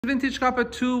Vintage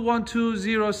carpet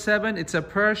 21207. It's a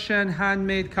Persian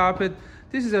handmade carpet.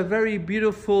 This is a very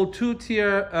beautiful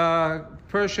two-tier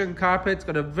Persian carpet. It's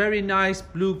got a very nice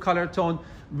blue color tone,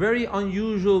 very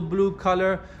unusual blue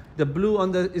color. The blue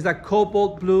on the is like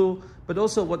cobalt blue, but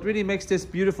also what really makes this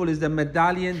beautiful is the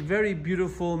medallion, very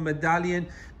beautiful medallion.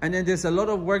 And then there's a lot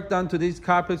of work done to these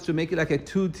carpets to make it like a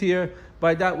two-tier.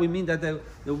 By that we mean that the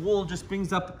wool just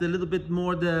brings up a little bit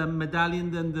more the medallion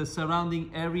than the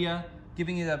surrounding area,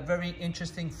 giving it a very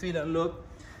interesting feel and look.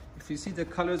 If you see the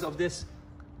colors of this,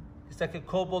 it's like a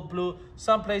cobalt blue.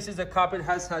 Some places the carpet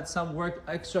has had some work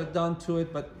extra done to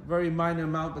it, but very minor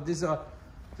amount. But this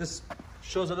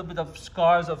shows a little bit of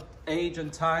scars of age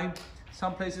and time.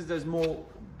 Some places there's more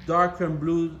darker and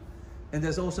blue, and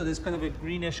there's also this kind of a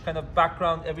greenish kind of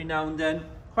background every now and then.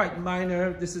 Quite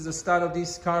minor. This is the style of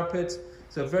these carpets.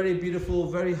 It's a very beautiful,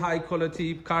 very high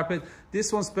quality carpet.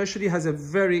 This one especially has a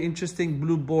very interesting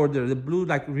blue border. The blue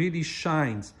like really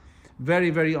shines. Very,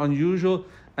 very unusual,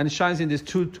 and it shines in this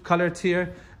two color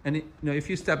tier. And it, if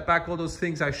you step back, all those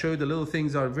things I showed, the little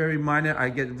things are very minor. I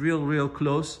get real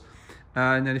close.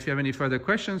 And then if you have any further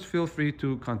questions, feel free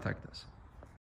to contact us.